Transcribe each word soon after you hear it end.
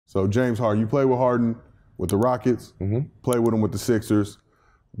So James Harden, you play with Harden with the Rockets, play with him with the Sixers.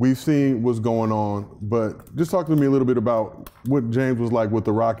 We've seen what's going on, but just talk to me a little bit about what James was like with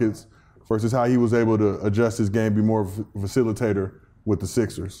the Rockets versus how he was able to adjust his game, be more of a facilitator with the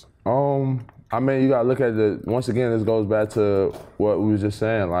Sixers. I mean, you gotta look at once again, this goes back to what we were just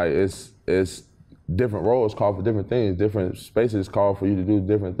saying, like it's different roles call for different things, different spaces call for you to do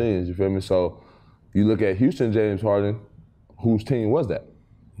different things, you feel me? So you look at Houston, James Harden, whose team was that?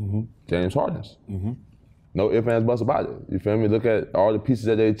 James Harden's. No ifs, ands, buts about it. You feel me? Look at all the pieces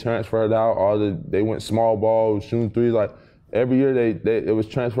that they transferred out. They went small ball, shooting threes. Like every year, it was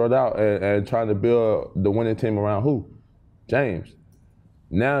transferred out and trying to build the winning team around who? James.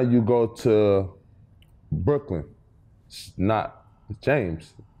 Now you go to Brooklyn, not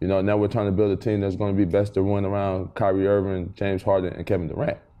James. You know, now we're trying to build a team that's going to be best to win around Kyrie Irving, James Harden, and Kevin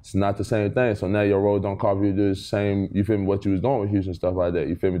Durant. It's not the same thing. So now your role don't call for you to do the same, you feel me, what you was doing with Houston, stuff like that.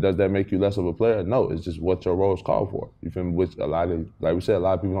 You feel me? Does that make you less of a player? No, it's just what your role's called for. You feel me? Which like we said, a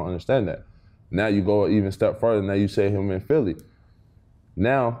lot of people don't understand that. Now you go even a step further, now you say him in Philly.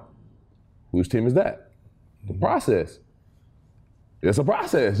 Now, whose team is that? The process. It's a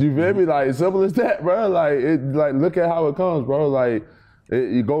process, you feel me? Like, simple as that, bro. Like, look at how it comes, bro. Like,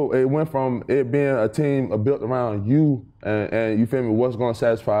 it went from it being a team built around you and you feel me, what's gonna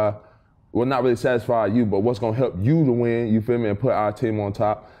satisfy, well, not really satisfy you, but what's gonna help you to win, you feel me, and put our team on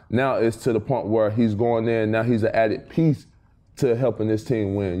top. Now it's to the point where he's going there and now he's an added piece to helping this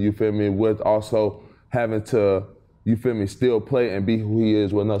team win, you feel me, with also having to, you feel me, still play and be who he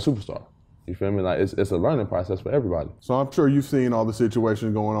is with another superstar. You feel me? Like, it's a learning process for everybody. So I'm sure you've seen all the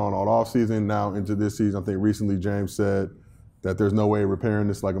situations going on all offseason, now into this season. I think recently James said that there's no way of repairing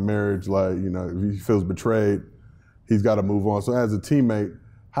this like a marriage. Like, you know, if he feels betrayed, he's got to move on. So as a teammate,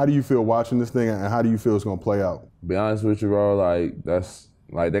 how do you feel watching this thing and how do you feel it's going to play out? Be honest with you, bro, like, that's,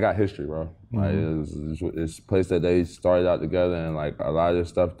 like, they got history, bro. Like, it's a place that they started out together and, like, a lot of the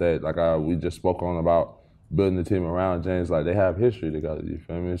stuff that, like, we just spoke on about building the team around James, like, they have history together, you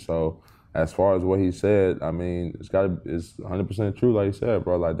feel me? So as far as what he said, I mean, it's 100% true, like he said,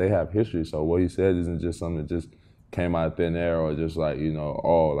 bro. Like, they have history. So what he said isn't just something that just came out of thin air or just like, you know,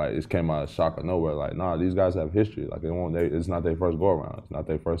 like it came out of shock of nowhere. Like, nah, these guys have history. Like, it's not their first go around. It's not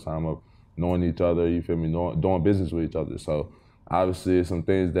their first time of knowing each other, you feel me, doing business with each other. So obviously some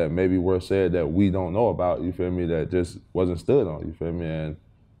things that maybe were said that we don't know about, you feel me, that just wasn't stood on, you feel me? And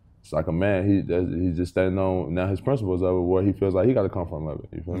it's like a man, he's just standing on now his principles of it, where he feels like he got to come from of it.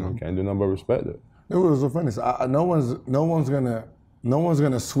 You feel me? Can't do nothing but respect it. It was so funny. No one's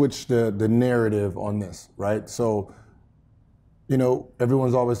gonna switch the narrative on this, right? So, you know,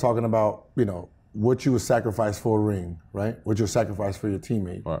 everyone's always talking about, you know, what you would sacrifice for a ring, right? What you would sacrifice for your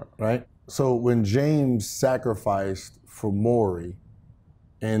teammate, right? So when James sacrificed for Morey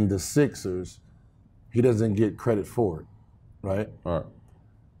and the Sixers, he doesn't get credit for it, right?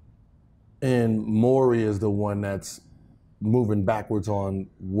 And Morey is the one that's moving backwards on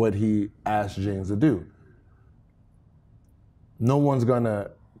what he asked James to do. No one's gonna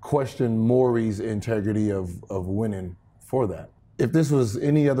question Morey's integrity of winning for that. If this was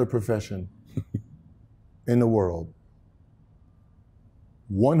any other profession in the world,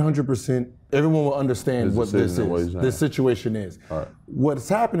 100%, everyone will understand what this is, this situation is. What's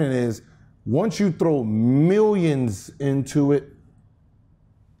happening is, once you throw millions into it,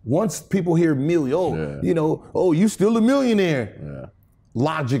 once people hear million, you know, oh, you still a millionaire.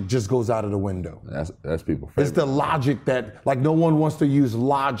 Logic just goes out of the window. That's people's favorite. It's the logic that, like, no one wants to use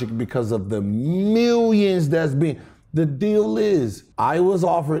logic because of the millions that's being. The deal is, I was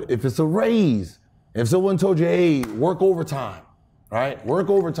offered, if it's a raise, if someone told you, hey, work overtime, right? Work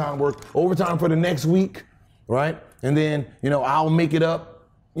overtime for the next week, right? And then, you know, I'll make it up,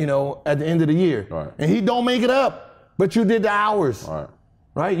 you know, at the end of the year. And he don't make it up, but you did the hours.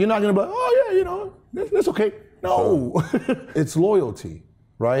 Right? You're not gonna be like, oh yeah, you know, that's okay. No, it's loyalty,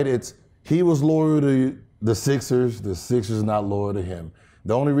 right? He was loyal to the Sixers not loyal to him.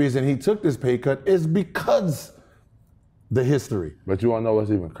 The only reason he took this pay cut is because the history. But you wanna know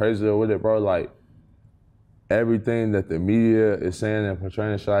what's even crazier with it, bro? Like, everything that the media is saying and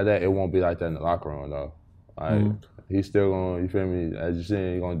portraying and shit like that, it won't be like that in the locker room though. Like, he's still gonna, you feel me, as you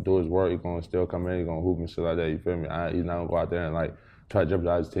saying, he's gonna do his work, he's gonna still come in, he's gonna hoop and shit like that, you feel me? He's not gonna go out there and like try to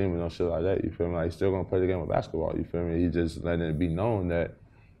jeopardize his team and no shit like that, you feel me? Like, he's still gonna play the game of basketball, you feel me? He's just letting it be known that,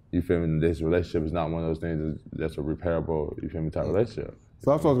 you feel me, this relationship is not one of those things that's a repairable, you feel me, type relationship.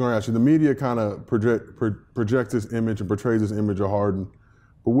 So that's what I was gonna ask you. The media kind of projects this image and portrays this image of Harden,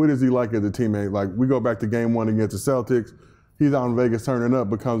 but what is he like as a teammate? Like, we go back to game one against the Celtics, he's out in Vegas turning up,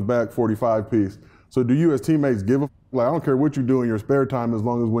 but comes back 45 piece. So do you as teammates give a like? I don't care what you do in your spare time, as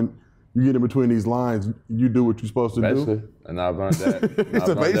long as when you get in between these lines, you do what you're supposed to do. And I've learned that.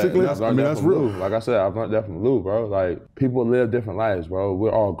 So basically, that's real. Lou. Like I said, I've learned that from Lou, bro. Like, people live different lives, bro.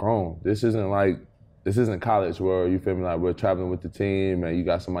 We're all grown. This isn't college where, you feel me, like we're traveling with the team and you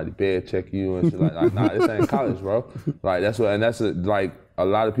got somebody bed check you and shit like nah, this ain't college, bro. Like, like, a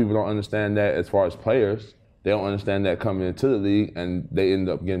lot of people don't understand that as far as players. They don't understand that coming into the league, and they end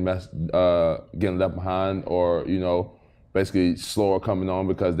up getting left behind, or, you know, basically slower coming on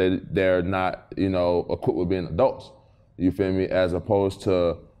because they're not, you know, equipped with being adults. You feel me? As opposed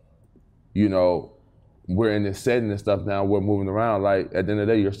to, you know, we're in this setting and stuff now, we're moving around. Like, at the end of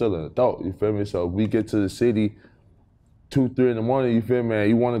the day, you're still an adult, you feel me? So if we get to the city 2, 3 in the morning, you feel me, and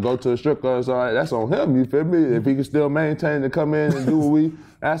you want to go to a strip club, so that's on him, you feel me? If he can still maintain to come in and do what we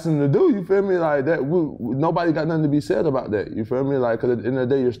ask him to do, you feel me? Like, that, nobody got nothing to be said about that, you feel me? Like, because at the end of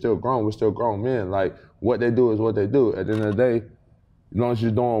the day, you're still grown, we're still grown men. Like, what they do is what they do. At the end of the day, as long as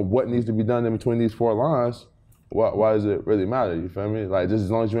you're doing what needs to be done in between these 4 lines, why does it really matter, you feel me? Like, just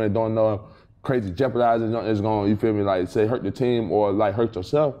as long as you ain't doing no crazy jeopardizing, it's going, you feel me, like, say hurt the team or like hurt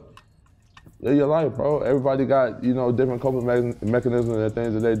yourself, live your life, bro. Everybody got, you know, different coping mechanisms and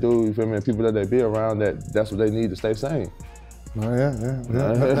things that they do, you feel me, and people that they be around, that's what they need to stay sane. Oh, yeah.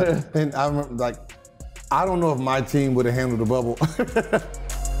 And I remember, like, I don't know if my team would have handled the bubble.